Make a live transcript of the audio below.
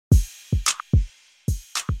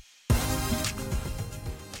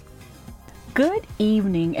Good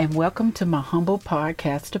evening and welcome to my humble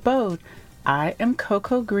podcast abode. I am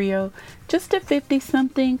Coco Griot, just a 50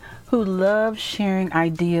 something who loves sharing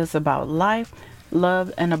ideas about life,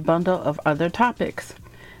 love, and a bundle of other topics.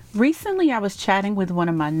 Recently, I was chatting with one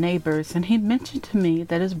of my neighbors and he mentioned to me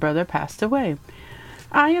that his brother passed away.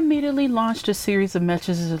 I immediately launched a series of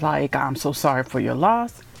messages like, "I'm so sorry for your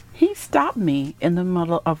loss." He stopped me in the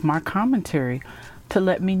middle of my commentary to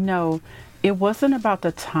let me know it wasn't about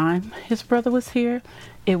the time his brother was here,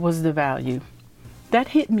 it was the value. That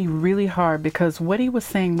hit me really hard because what he was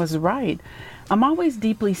saying was right. I'm always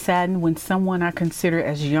deeply saddened when someone I consider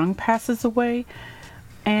as young passes away,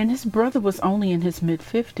 and his brother was only in his mid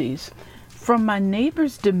 50s. From my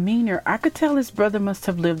neighbor's demeanor, I could tell his brother must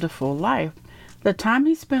have lived a full life. The time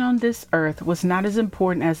he spent on this earth was not as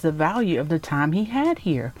important as the value of the time he had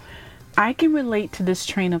here. I can relate to this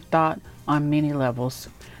train of thought on many levels.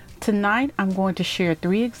 Tonight, I'm going to share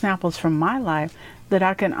 3 examples from my life that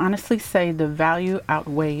I can honestly say the value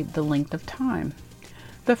outweighed the length of time.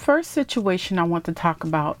 The first situation I want to talk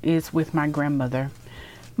about is with my grandmother.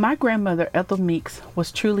 My grandmother, Ethel Meeks,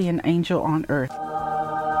 was truly an angel on earth.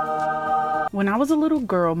 When I was a little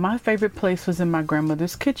girl, my favorite place was in my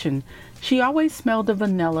grandmother's kitchen. She always smelled of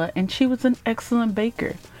vanilla and she was an excellent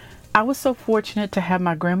baker. I was so fortunate to have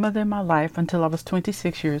my grandmother in my life until I was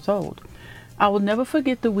 26 years old. I will never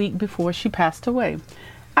forget the week before she passed away.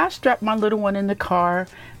 I strapped my little one in the car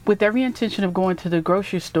with every intention of going to the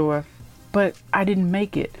grocery store, but I didn't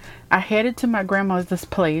make it. I headed to my grandmother's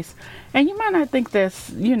place, and you might not think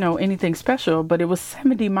that's, anything special, but it was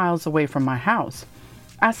 70 miles away from my house.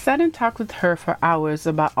 I sat and talked with her for hours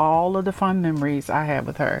about all of the fun memories I had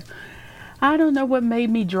with her. I don't know what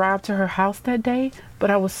made me drive to her house that day,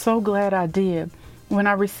 but I was so glad I did. When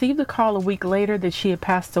I received the call a week later that she had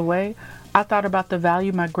passed away, I thought about the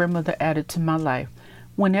value my grandmother added to my life.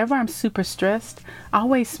 Whenever I'm super stressed, I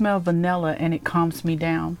always smell vanilla and it calms me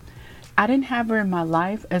down. I didn't have her in my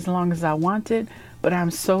life as long as I wanted, but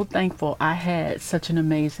I'm so thankful I had such an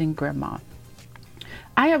amazing grandma.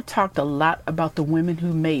 I have talked a lot about the women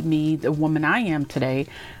who made me the woman I am today,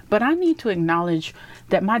 but I need to acknowledge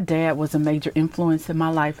that my dad was a major influence in my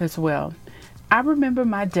life as well. I remember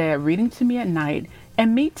my dad reading to me at night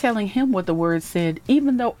and me telling him what the words said,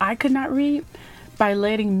 even though I could not read. By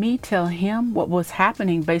letting me tell him what was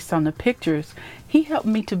happening based on the pictures, he helped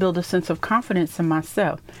me to build a sense of confidence in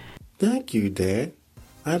myself. Thank you, Dad.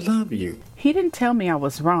 I love you. He didn't tell me I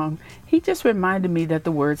was wrong. He just reminded me that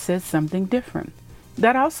the word said something different.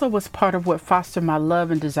 That also was part of what fostered my love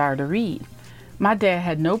and desire to read. My dad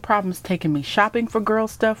had no problems taking me shopping for girl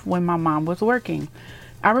stuff when my mom was working.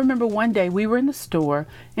 I remember one day we were in the store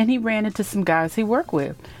and he ran into some guys he worked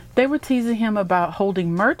with. They were teasing him about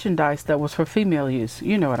holding merchandise that was for female use.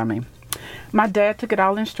 You know what I mean. My dad took it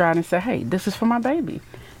all in stride and said, "Hey, this is for my baby."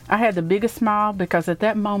 I had the biggest smile because at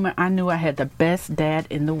that moment I knew I had the best dad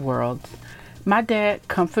in the world. My dad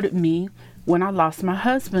comforted me when I lost my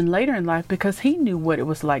husband later in life because he knew what it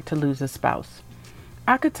was like to lose a spouse.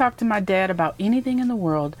 I could talk to my dad about anything in the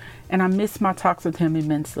world, and I miss my talks with him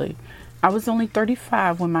immensely. I was only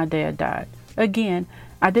 35 when my dad died. Again,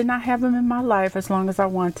 I did not have him in my life as long as I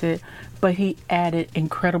wanted, but he added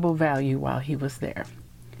incredible value while he was there.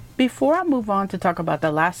 Before I move on to talk about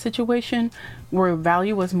the last situation where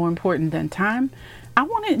value was more important than time, I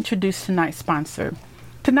want to introduce tonight's sponsor.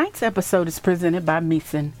 Tonight's episode is presented by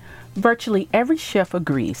Meeson. Virtually every chef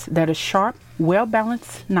agrees that a sharp,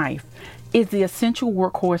 well-balanced knife is the essential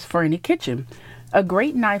workhorse for any kitchen. A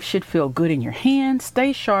great knife should feel good in your hand,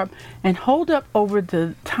 stay sharp, and hold up over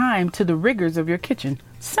the time to the rigors of your kitchen.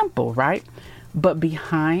 Simple, right? But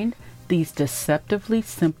behind these deceptively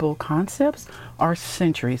simple concepts are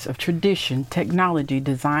centuries of tradition, technology,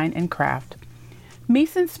 design, and craft.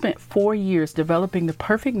 Meeson spent 4 years developing the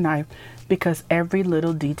perfect knife because every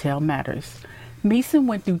little detail matters. Meeson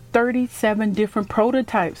went through 37 different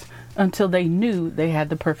prototypes until they knew they had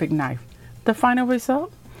the perfect knife. The final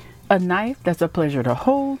result? A knife that's a pleasure to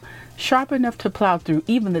hold, sharp enough to plow through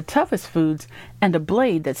even the toughest foods, and a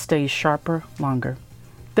blade that stays sharper longer.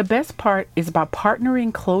 The best part is by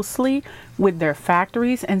partnering closely with their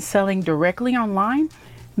factories and selling directly online,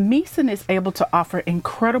 Meeson is able to offer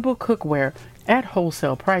incredible cookware at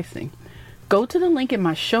wholesale pricing. Go to the link in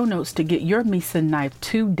my show notes to get your Meeson knife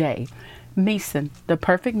today. Meeson, the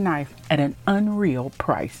perfect knife at an unreal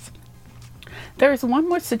price. There is one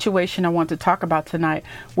more situation I want to talk about tonight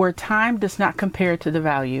where time does not compare to the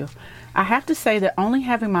value. I have to say that only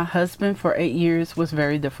having my husband for 8 years was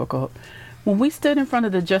very difficult. When we stood in front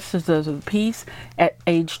of the justices of the peace at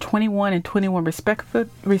age 21 and 21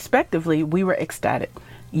 respectively, we were ecstatic.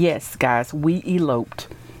 Yes, guys, we eloped.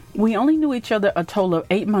 We only knew each other a total of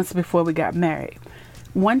 8 months before we got married.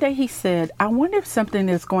 One day he said, "I wonder if something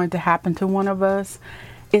is going to happen to one of us.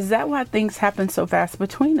 Is that why things happen so fast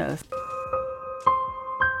between us?"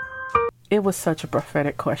 It was such a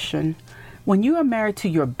prophetic question. When you are married to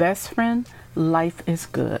your best friend, life is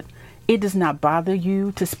good. It does not bother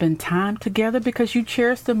you to spend time together because you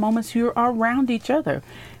cherish the moments you are around each other.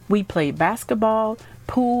 We played basketball,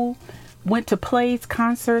 pool, went to plays,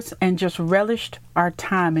 concerts, and just relished our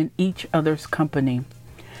time in each other's company.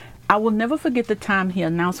 I will never forget the time he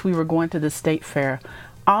announced we were going to the state fair.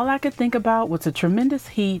 All I could think about was the tremendous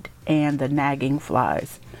heat and the nagging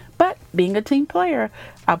flies. But being a team player,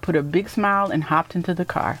 I put a big smile and hopped into the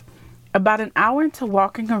car. About an hour into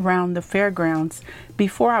walking around the fairgrounds,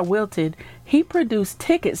 before I wilted, he produced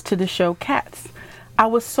tickets to the show Cats. I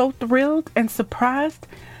was so thrilled and surprised.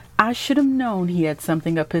 I should have known he had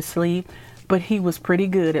something up his sleeve, but he was pretty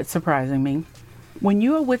good at surprising me. When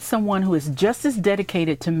you are with someone who is just as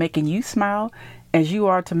dedicated to making you smile as you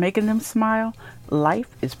are to making them smile, life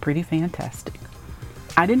is pretty fantastic.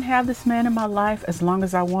 I didn't have this man in my life as long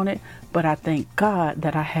as I wanted, but I thank God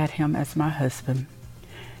that I had him as my husband.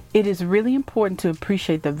 It is really important to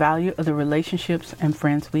appreciate the value of the relationships and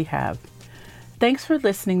friends we have. Thanks for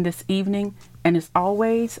listening this evening, and as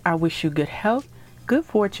always, I wish you good health, good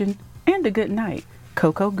fortune, and a good night.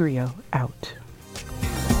 Coco Grillo out.